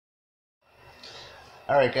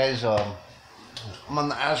Alright guys, I'm on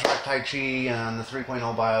the Asrock Taich and the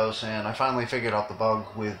 3.0 BIOS, and I finally figured out the bug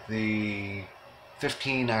with the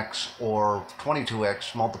 15x or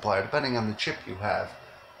 22x multiplier, depending on the chip you have.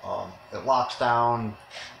 It locks down,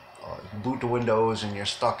 you boot to Windows and you're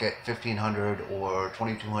stuck at 1500 or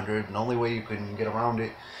 2200, and the only way you can get around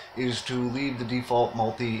it is to leave the default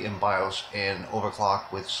multi in BIOS and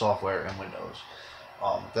overclock with software and Windows.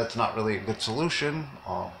 That's not really a good solution.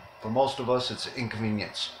 For most of us, it's an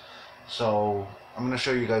inconvenience. So I'm going to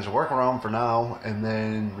show you guys a workaround for now, and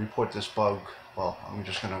then report this bug. Well, I'm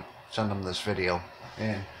just going to send them this video,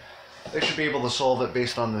 and they should be able to solve it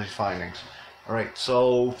based on these findings. Alright,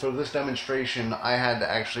 so for this demonstration, I had to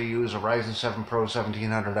actually use a Ryzen 7 Pro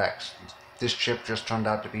 1700X. This chip just turned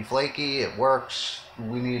out to be flaky. It works.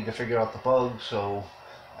 We needed to figure out the bug, so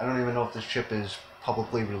I don't even know if this chip is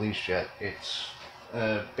publicly released yet. It's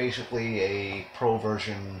basically a pro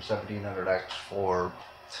version 1700X for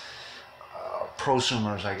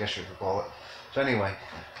prosumers, I guess you could call it. So anyway,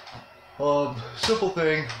 simple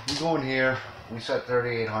thing. We go in here, we set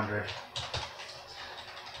 3800.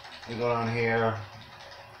 We go down here,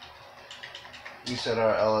 we set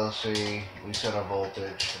our LLC, we set our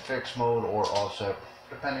voltage, fixed mode or offset,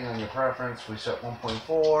 depending on your preference. We set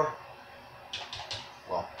 1.4.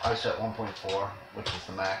 Well, I set 1.4, which is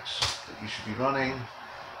the max that you should be running.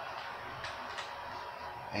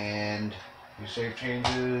 And you save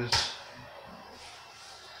changes.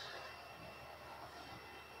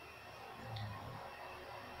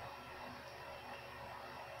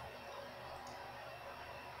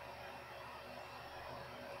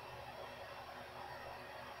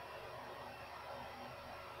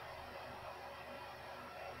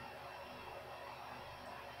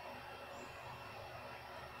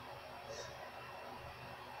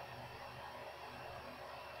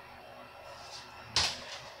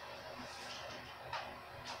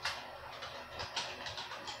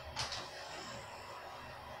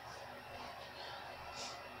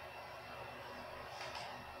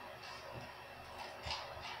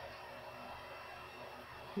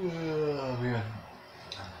 Oh man.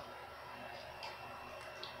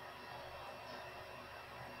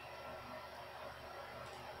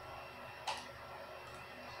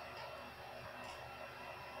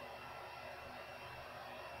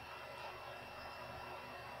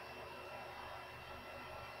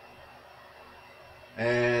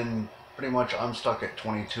 And pretty much I'm stuck at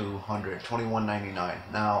 2200, 2199.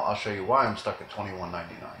 Now I'll show you why I'm stuck at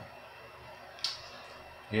 2199.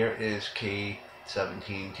 Here is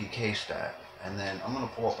K17 TK stat, and then I'm going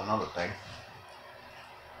to pull up another thing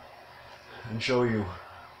and show you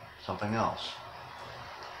something else.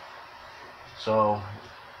 So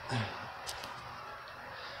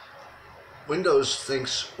Windows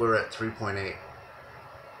thinks we're at 3.8.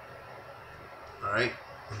 Alright,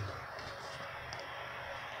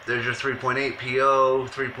 there's your 3.8 PO,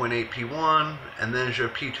 3.8 P1, and then there's your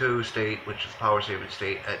P2 state, which is power saving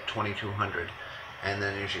state, at 2200. And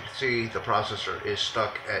then as you can see, the processor is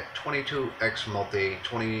stuck at 22x multi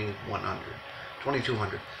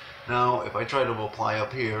 2200. Now, if I try to apply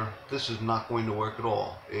up here, this is not going to work at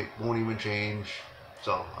all. It won't even change,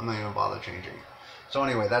 so I'm not even bother changing it. So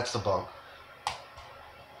anyway, that's the bug.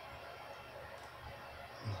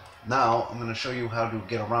 Now, I'm going to show you how to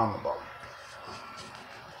get around the bug.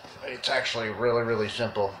 It's actually really, really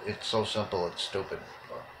simple. It's so simple, it's stupid.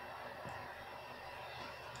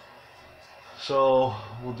 So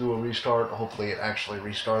we'll do a restart. Hopefully it actually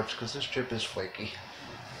restarts, because this chip is flaky.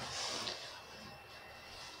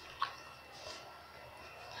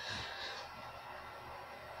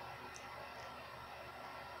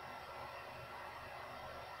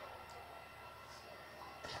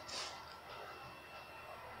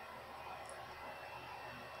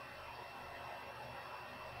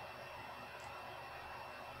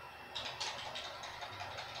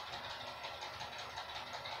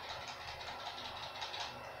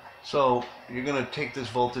 So you're going to take this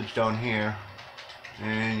voltage down here,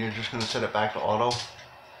 and you're just going to set it back to auto.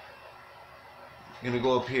 You're going to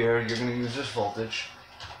go up here, you're going to use this voltage.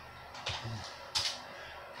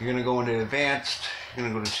 You're going to go into advanced, you're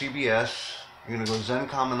going to go to CBS, you're going to go to Zen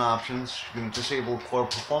Common Options, you're going to disable Core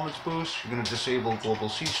Performance Boost, you're going to disable Global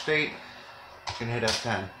C State, you're going to hit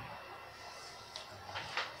F10.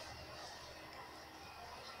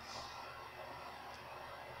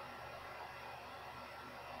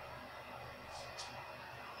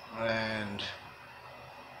 And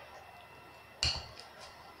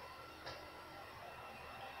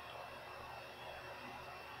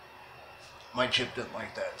my chip didn't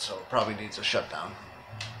like that, so it probably needs a shutdown.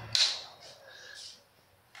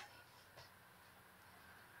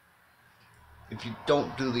 if you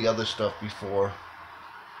don't do the other stuff before,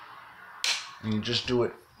 and you just do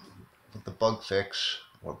it with the bug fix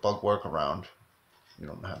or bug workaround, you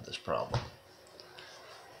don't have this problem.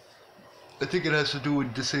 I think it has to do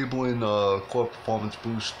with disabling core performance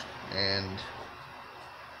boost and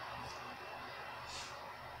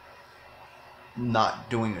not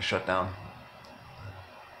doing a shutdown.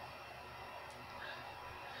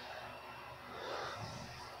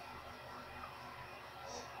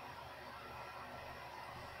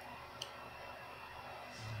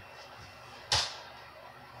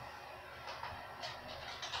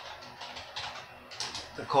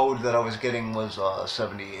 The code that I was getting was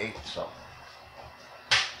 78, so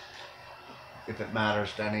if it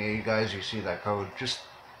matters to any of you guys, you see that code, just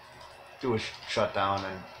do a shutdown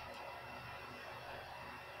and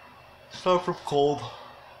start from cold.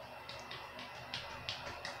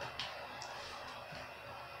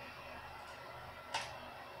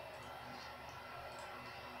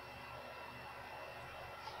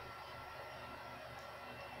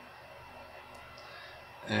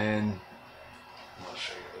 And I'll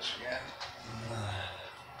show you this again.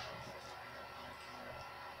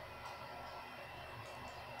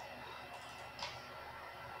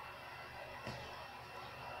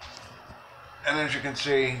 And as you can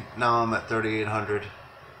see, now I'm at 3800.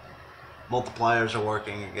 Multipliers are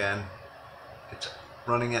working again. It's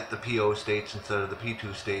running at the PO states instead of the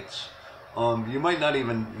P2 states. You might not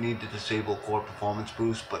even need to disable core performance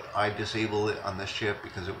boost, but I disabled it on this chip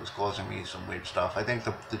because it was causing me some weird stuff. I think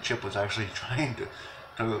the chip was actually trying to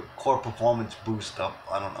core performance boost up,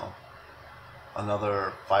 I don't know,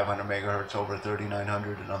 another 500 megahertz over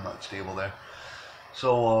 3900, and I'm not stable there.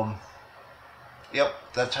 So, yep,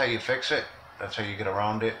 that's how you fix it. That's how you get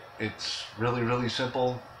around it. It's really, really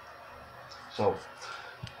simple. So,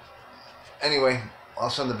 anyway,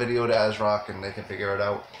 I'll send the video to Asrock and they can figure it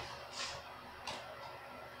out.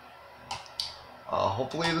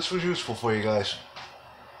 Hopefully this was useful for you guys.